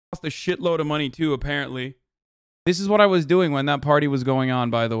a shitload of money too, apparently. This is what I was doing when that party was going on,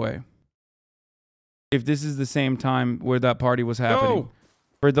 by the way. If this is the same time where that party was happening. No.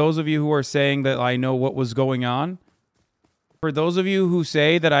 For those of you who are saying that I know what was going on, for those of you who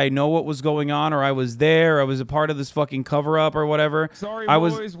say that I know what was going on, or I was there, or I was a part of this fucking cover-up or whatever. Sorry,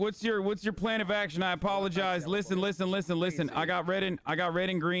 boys. What's your plan of action? I apologize. Listen. I got red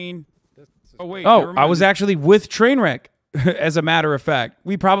and green. Oh wait. Oh, I was actually with Trainwreck. As a matter of fact,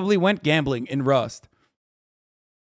 we probably went gambling in Rust.